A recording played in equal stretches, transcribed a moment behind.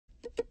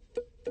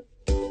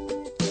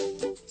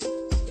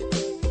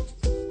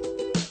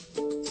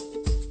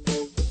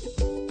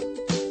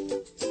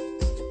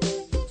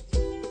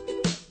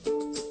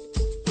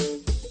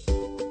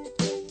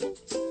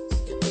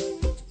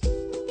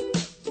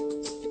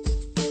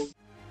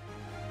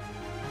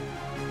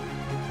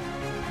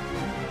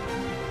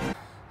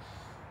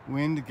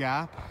Wind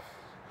Gap,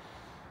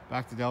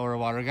 back to Delaware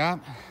Water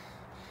Gap.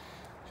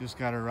 Just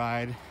got a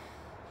ride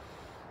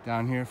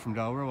down here from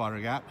Delaware Water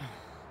Gap,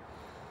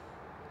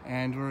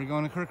 and we're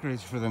going to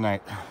Kirkridge for the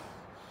night.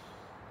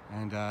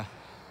 And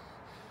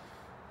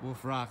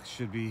Wolf Rocks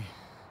should be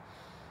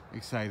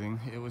exciting.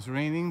 It was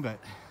raining, but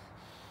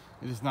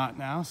it is not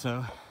now,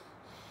 so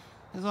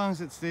as long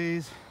as it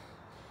stays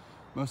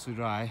mostly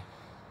dry,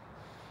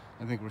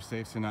 I think we're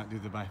safe to not do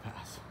the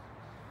bypass.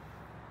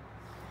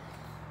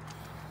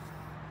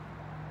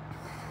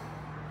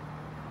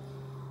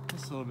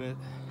 This little bit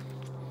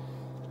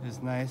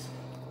is nice.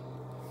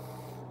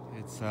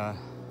 It's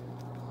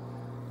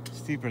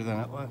steeper than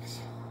it looks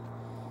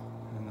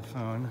in the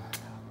phone,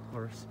 of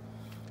course.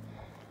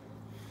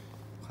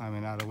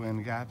 Climbing out of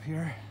Wind Gap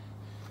here.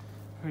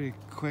 Pretty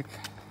quick,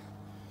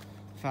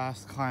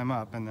 fast climb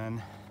up, and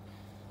then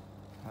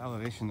the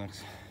elevation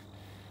looks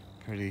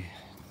pretty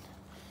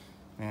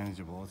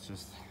manageable. It's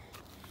just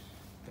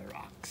the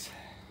rocks.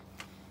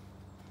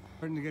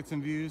 Starting to get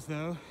some views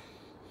though.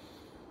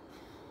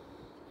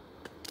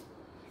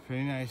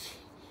 Pretty nice.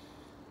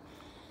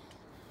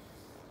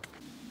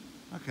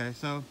 Okay,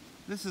 so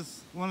this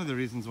is one of the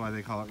reasons why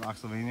they call it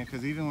Rocksylvania,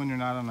 because even when you're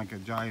not on like a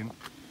giant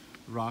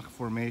rock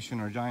formation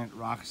or giant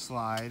rock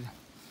slide,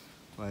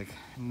 like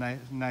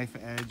Knife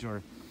Edge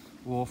or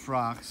Wolf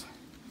Rocks,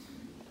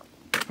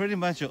 pretty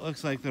much it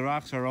looks like the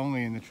rocks are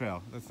only in the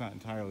trail. That's not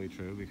entirely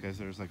true, because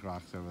there's like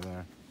rocks over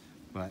there,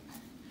 but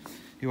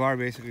you are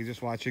basically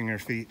just watching your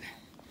feet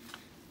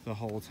the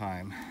whole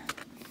time.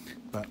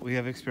 But we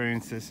have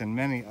experienced this in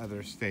many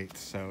other states,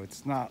 so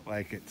it's not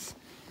like it's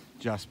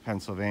just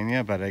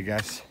Pennsylvania, but I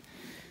guess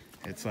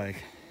it's like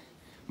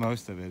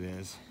most of it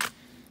is.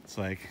 It's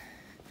like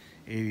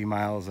 80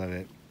 miles of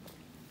it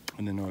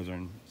in the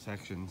northern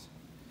sections.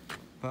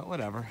 But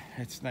whatever,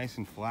 it's nice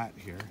and flat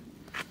here.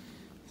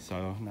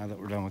 So now that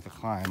we're done with the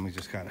climb, we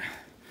just gotta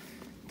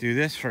do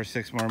this for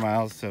 6 more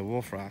miles to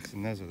Wolf Rocks,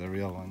 and those are the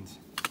real ones,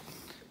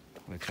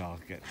 which I'll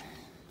get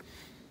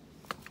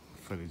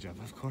footage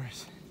of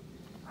course.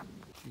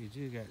 You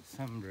do get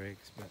some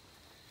breaks, but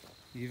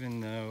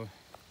even though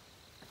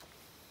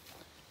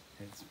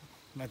it's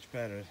much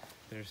better,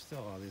 there's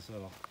still all these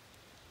little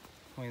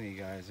pointy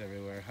guys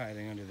everywhere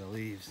hiding under the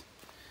leaves.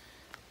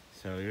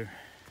 So you're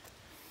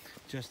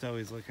just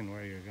always looking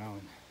where you're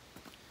going.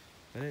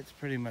 But it's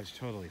pretty much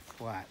totally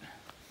flat,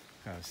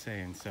 like I was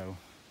saying, so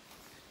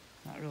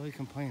not really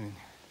complaining.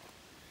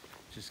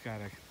 Just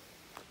gotta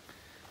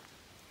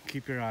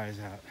keep your eyes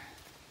out.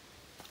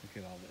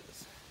 Look at all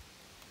this.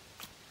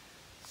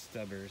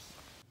 Stubbers.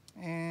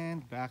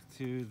 And back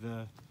to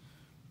the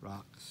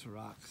rocks,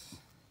 rocks,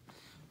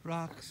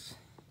 rocks,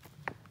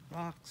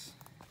 rocks,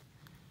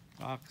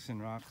 rocks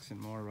and rocks and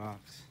more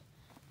rocks.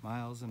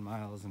 Miles and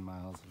miles and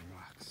miles of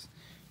rocks.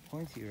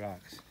 Pointy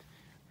rocks,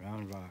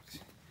 round rocks,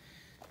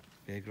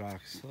 big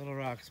rocks, little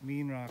rocks,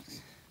 mean rocks,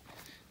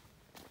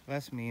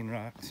 less mean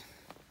rocks.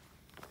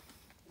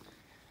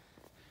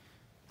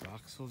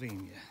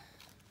 Rocksylvania.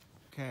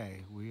 Okay,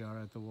 we are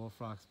at the Wolf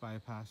Rocks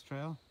Bypass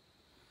Trail,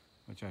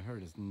 which I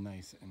heard is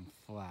nice and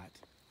flat.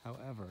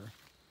 However,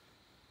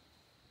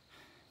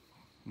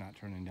 not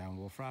turning down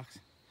Wolf Rocks,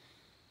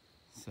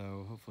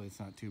 so hopefully it's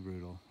not too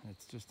brutal.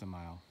 It's just a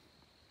mile,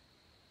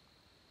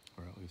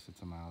 or at least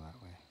it's a mile that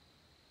way.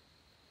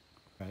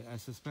 Right, I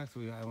suspect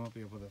I won't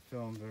be able to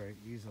film very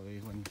easily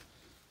when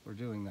we're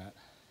doing that.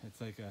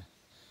 It's like a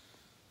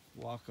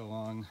walk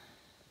along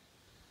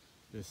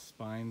this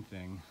spine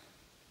thing,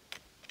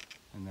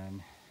 and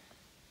then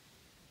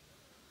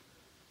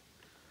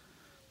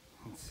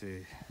let's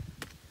see.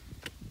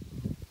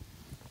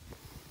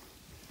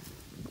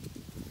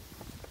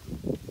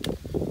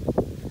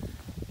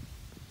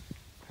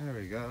 There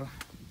we go.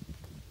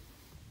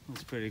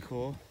 That's pretty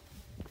cool.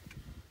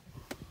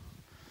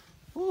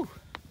 Woo!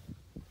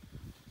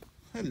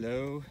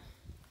 Hello.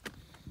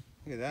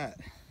 Look at that.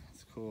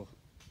 That's cool.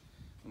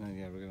 And then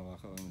yeah, we're gonna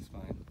walk along the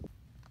spine.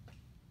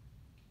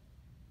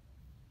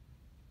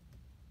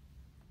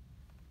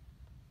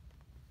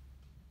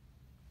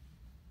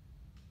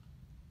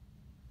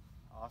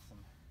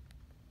 Awesome.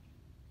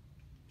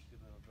 Good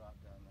little drop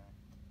down there.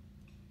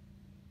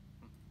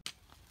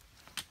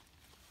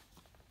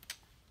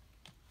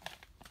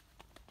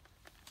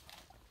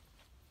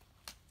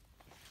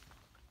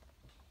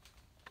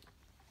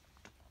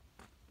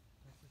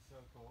 This is so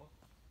cool.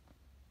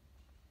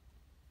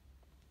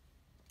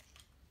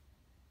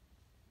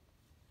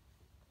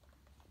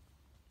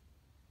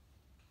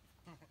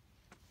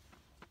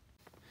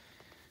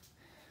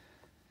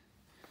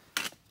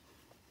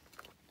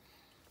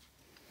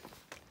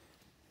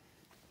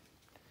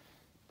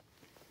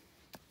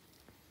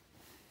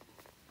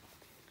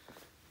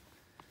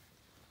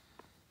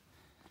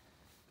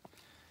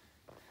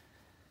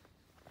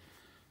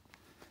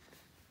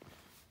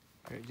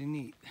 Pretty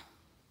neat.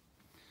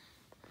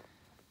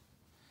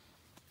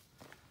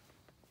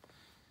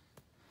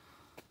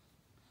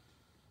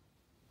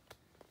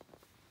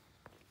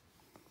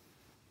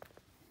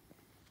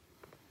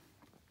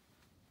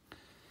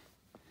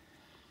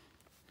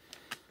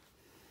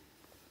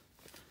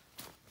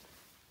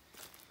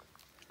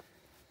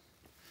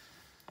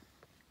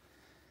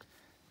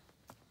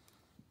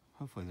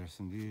 Hopefully there's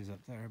some views up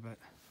there, but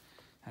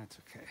that's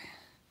okay.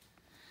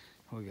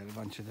 We'll get a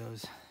bunch of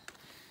those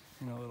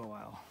in a little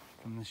while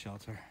from the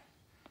shelter.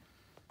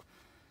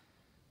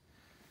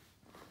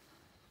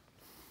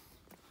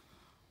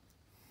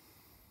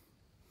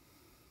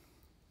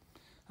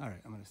 All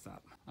right, I'm gonna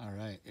stop. All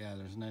right, yeah,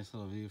 there's a nice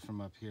little view from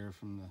up here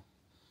from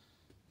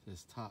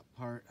this top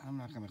part. I'm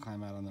not gonna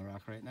climb out on the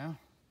rock right now,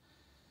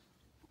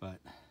 but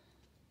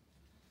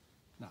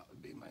that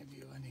would be my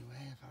view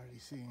anyway, if I'm already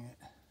seeing it.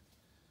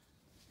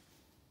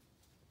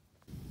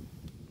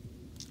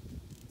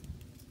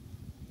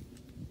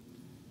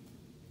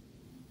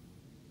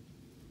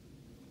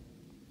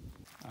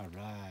 All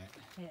right.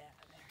 Yeah, there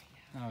we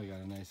go. Now we got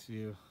a nice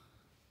view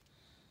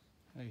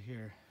right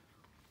here.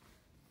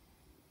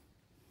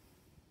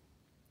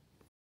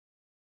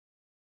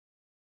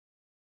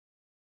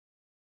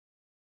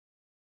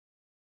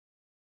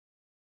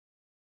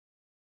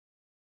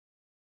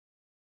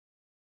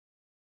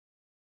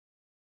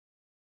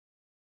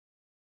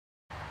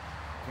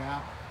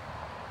 Gap.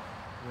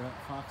 We're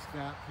at Fox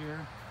Gap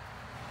here.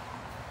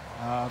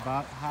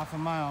 About half a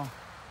mile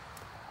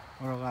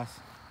or less,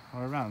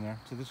 or around there,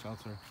 to the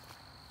shelter.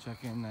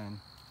 Check in then.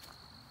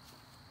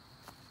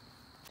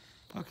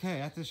 Okay,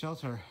 at the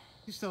shelter.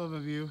 You still have a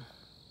view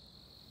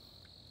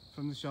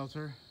from the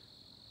shelter.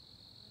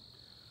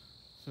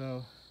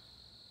 So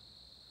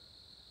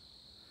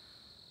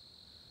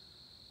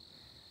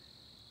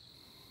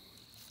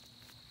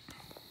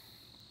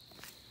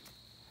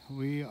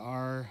we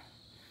are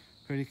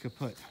pretty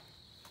kaput.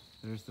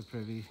 There's the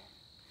privy.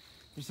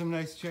 There's some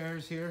nice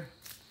chairs here,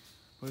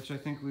 which I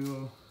think we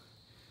will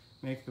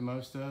make the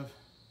most of.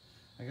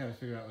 I gotta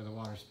figure out where the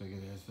water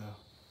spigot is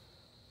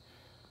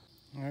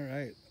though. All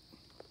right,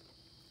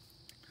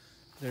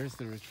 there's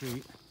the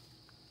retreat.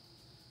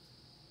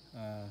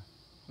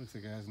 Looks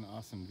like it has an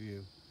awesome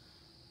view,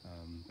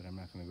 but I'm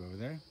not gonna go over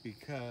there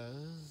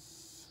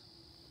because,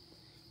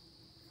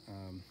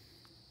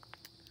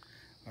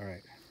 all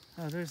right.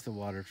 Oh, there's the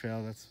water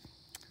trail. That's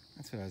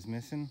what I was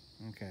missing.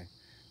 Okay,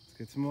 let's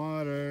get some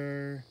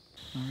water.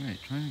 All right,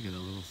 trying to get a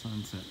little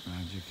sunset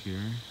magic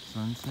here.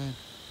 Sunset?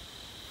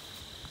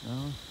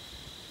 Oh,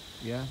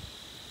 yeah,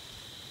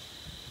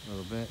 a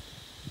little bit.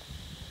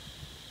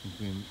 I think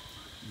we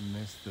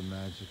missed the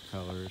magic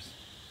colors.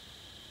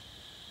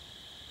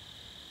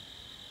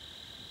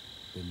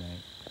 Good night.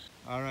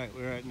 All right,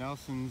 we're at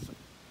Nelson's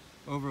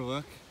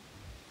Overlook.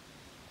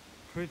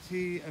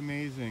 Pretty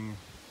amazing.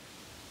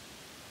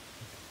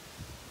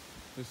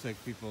 Looks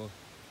like people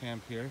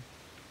camp here.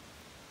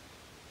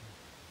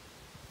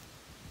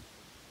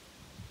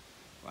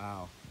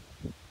 Wow.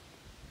 It's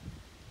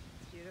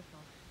beautiful.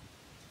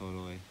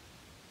 Totally.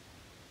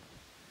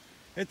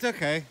 It's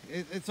okay.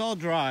 It's all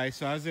dry,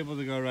 so I was able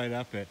to go right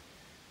up it.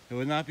 It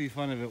would not be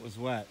fun if it was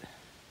wet.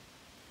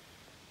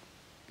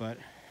 But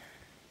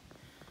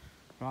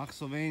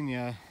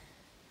Rocksylvania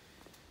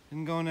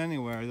isn't going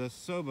anywhere. The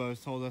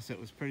Sobos told us it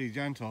was pretty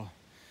gentle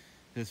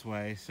this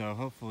way, so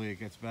hopefully it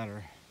gets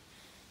better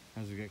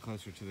as we get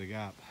closer to the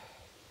gap.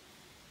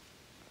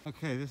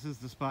 Okay, this is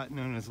the spot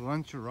known as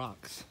Lunch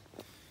Rocks.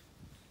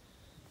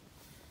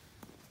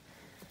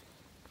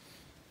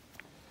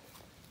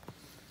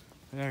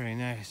 Very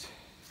nice.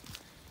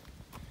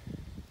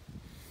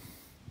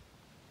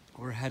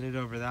 We're headed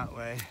over that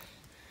way.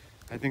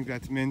 I think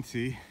that's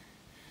Mincy.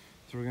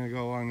 So we're gonna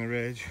go along the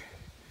ridge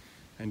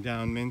and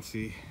down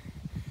Mincy.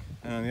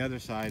 And on the other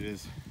side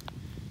is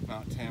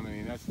Mount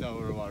Tammany. That's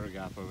Delaware Water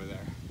Gap over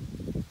there.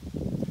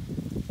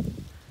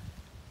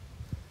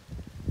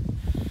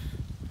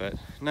 But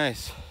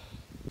nice.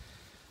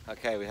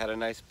 Okay, we had a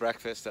nice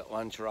breakfast at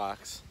Lunch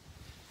Rocks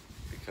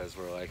because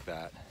we're like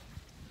that.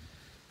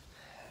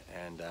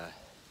 And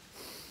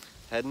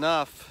heading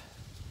off.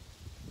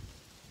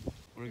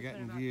 We're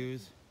getting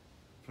views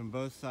from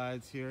both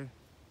sides here.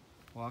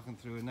 Walking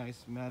through a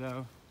nice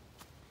meadow.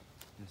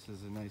 This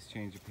is a nice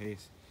change of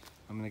pace.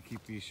 I'm gonna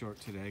keep these short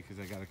today because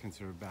I gotta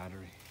conserve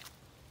battery.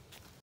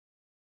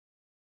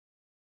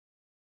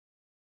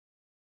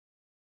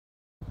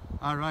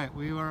 All right,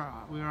 we were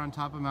on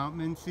top of Mount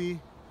Mincy.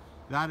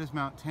 That is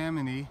Mount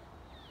Tammany.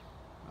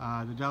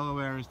 The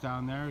Delaware is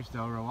down there. It's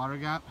Delaware Water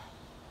Gap.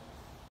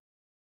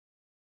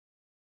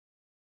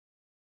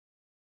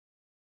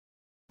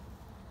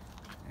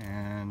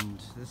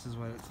 And this is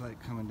what it's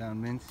like coming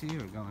down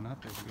Mincy or going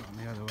up as you're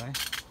going the other way.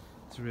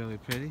 It's really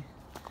pretty.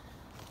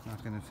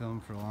 Not going to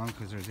film for long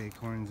because there's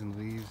acorns and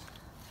leaves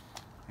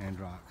and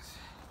rocks.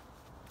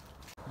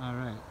 All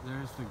right,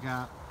 there's the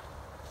gap.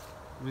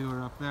 We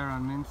were up there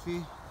on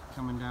Mincy,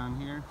 coming down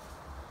here.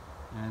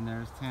 And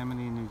there's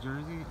Tammany, New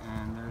Jersey,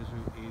 and there's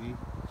Route 80 in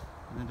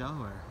the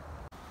Delaware.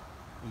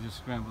 We just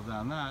scrambled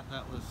down that.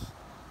 That was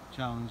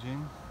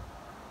challenging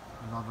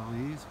with all the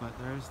leaves, but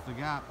there's the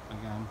gap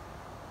again.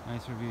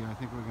 Nice review. I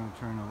think we're going to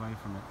turn away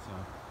from it, so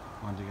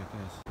I wanted to get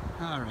this.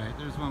 All right,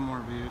 there's one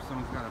more view.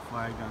 Someone's got a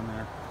flag down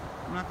there.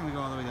 I'm not going to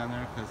go all the way down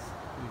there because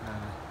we got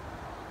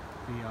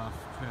to be off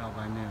trail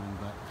by noon,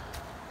 but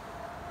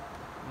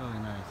really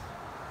nice.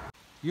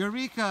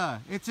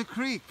 Eureka! It's a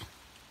creek!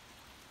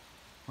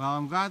 Well,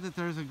 I'm glad that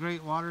there's a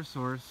great water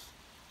source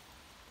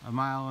a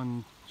mile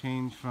and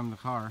change from the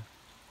car,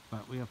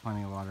 but we have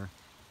plenty of water.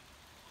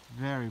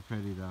 Very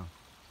pretty though.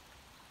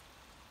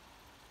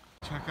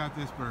 Check out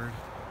this bird.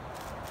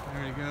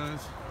 There he goes.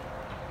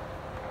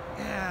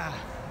 Yeah.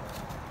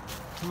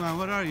 Come on,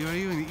 what are you? Are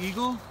you an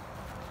eagle?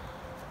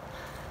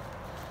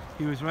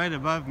 He was right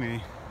above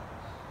me.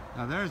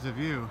 Now there's a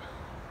view.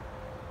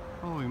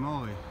 Holy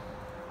moly.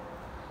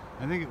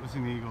 I think it was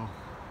an eagle.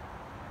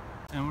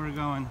 And we're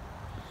going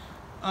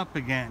up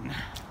again.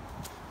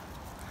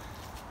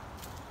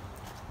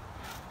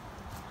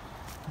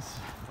 It's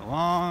a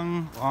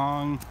long,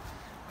 long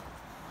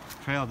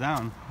trail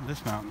down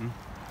this mountain.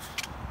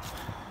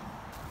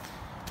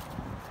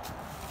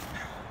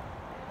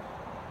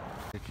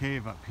 A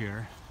cave up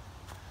here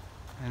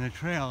and a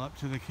trail up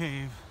to the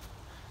cave.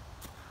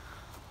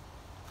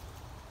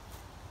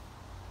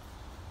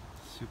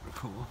 Super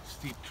cool,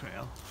 steep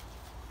trail.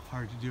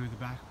 Hard to do with a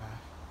backpack.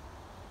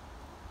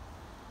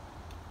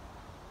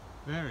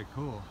 Very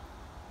cool.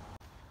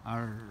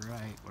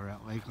 Alright, we're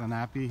at Lake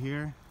Lenape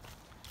here.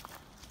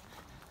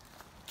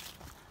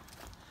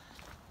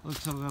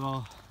 Looks a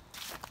little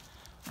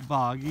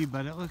boggy,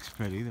 but it looks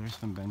pretty. There's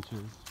some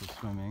benches for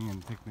swimming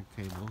and picnic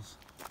tables.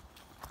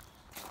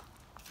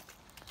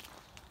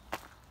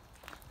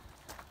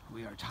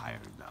 We are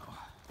tired though,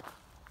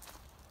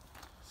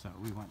 so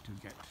we want to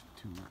get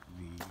to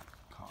the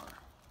car.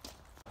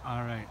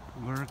 Alright,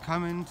 we're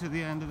coming to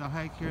the end of the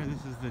hike here.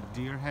 This is the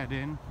Deer Head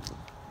Inn,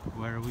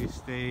 where we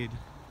stayed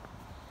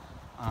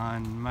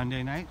on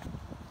Monday night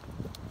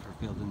for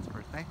Fielden's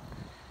birthday.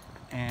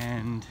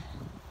 And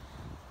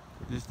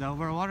this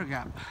Delaware Water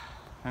Gap,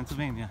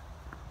 Pennsylvania.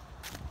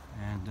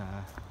 And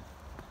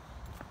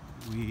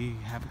we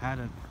have had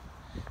a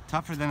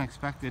tougher than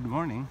expected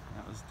morning.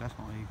 That was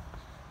definitely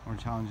more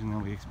challenging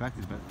than we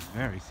expected, but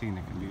very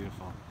scenic and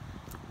beautiful.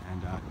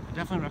 And I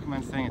definitely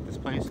recommend staying at this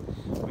place.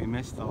 We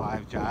missed the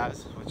live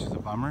jazz, which is a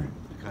bummer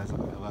because I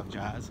love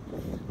jazz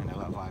and I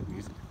love live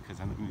music because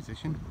I'm a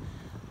musician.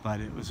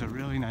 But it was a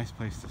really nice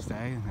place to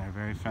stay, and they're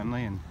very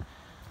friendly, and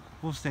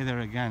we'll stay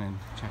there again and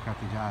check out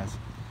the jazz.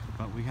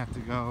 But we have to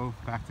go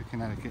back to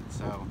Connecticut,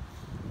 so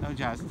no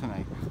jazz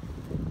tonight.